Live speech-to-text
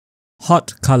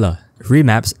Hot color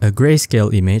remaps a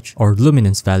grayscale image or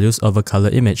luminance values of a color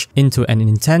image into an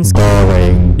intense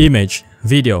boring image.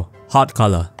 Video, hot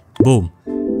color, boom.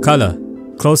 Color,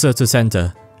 closer to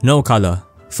center, no color,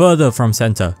 further from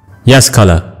center, yes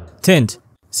color. Tint,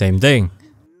 same thing.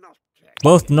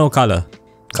 Both no color,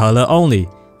 color only,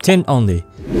 tint only.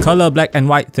 Color black and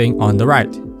white thing on the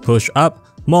right, push up,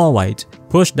 more white,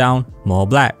 push down, more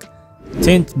black.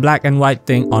 Tint black and white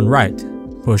thing on right,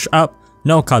 push up,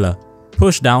 no color,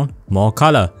 push down, more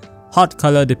color. Hot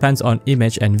color depends on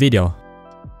image and video.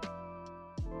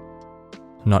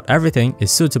 Not everything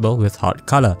is suitable with hot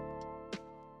color.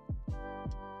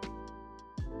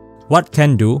 What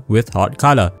can do with hot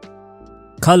color?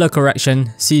 Color correction,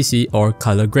 CC or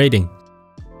color grading.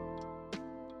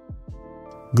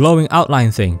 Glowing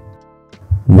outline thing.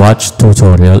 Watch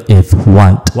tutorial if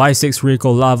want. Y6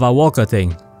 Rico Lava Walker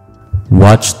thing.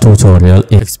 Watch tutorial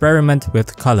if experiment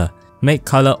with color. Make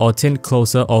color or tint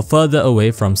closer or further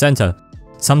away from center.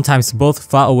 Sometimes both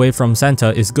far away from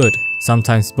center is good.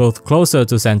 Sometimes both closer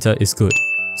to center is good.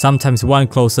 Sometimes one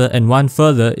closer and one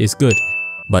further is good.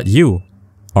 But you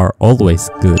are always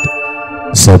good.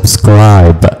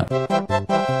 subscribe.